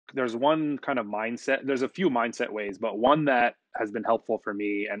there's one kind of mindset, there's a few mindset ways, but one that has been helpful for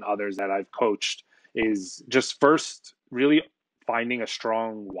me and others that I've coached is just first really finding a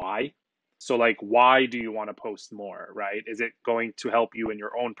strong why. So like, why do you want to post more, right? Is it going to help you in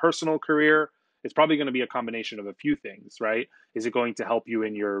your own personal career? It's probably going to be a combination of a few things, right? Is it going to help you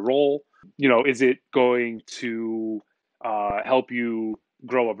in your role? Is it going to help you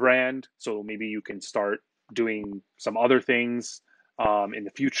grow a brand? So maybe you can start doing some other things in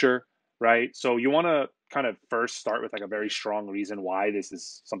the future, right? So you want to kind of first start with like a very strong reason why this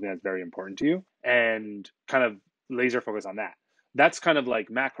is something that's very important to you and kind of laser focus on that. That's kind of like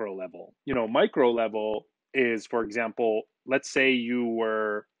macro level. Micro level is, for example, let's say you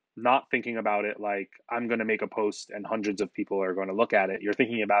were not thinking about it like, I'm going to make a post and hundreds of people are going to look at it. You're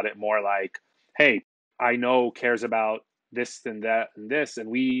thinking about it more like, hey, I know cares about this and that and this, and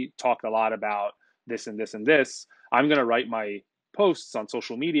we talk a lot about this and this and this. I'm going to write my posts on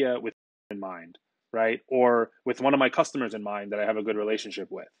social media with in mind, right? Or with one of my customers in mind that I have a good relationship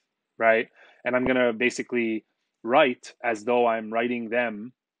with, right? And I'm going to basically write as though I'm writing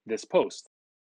them this post.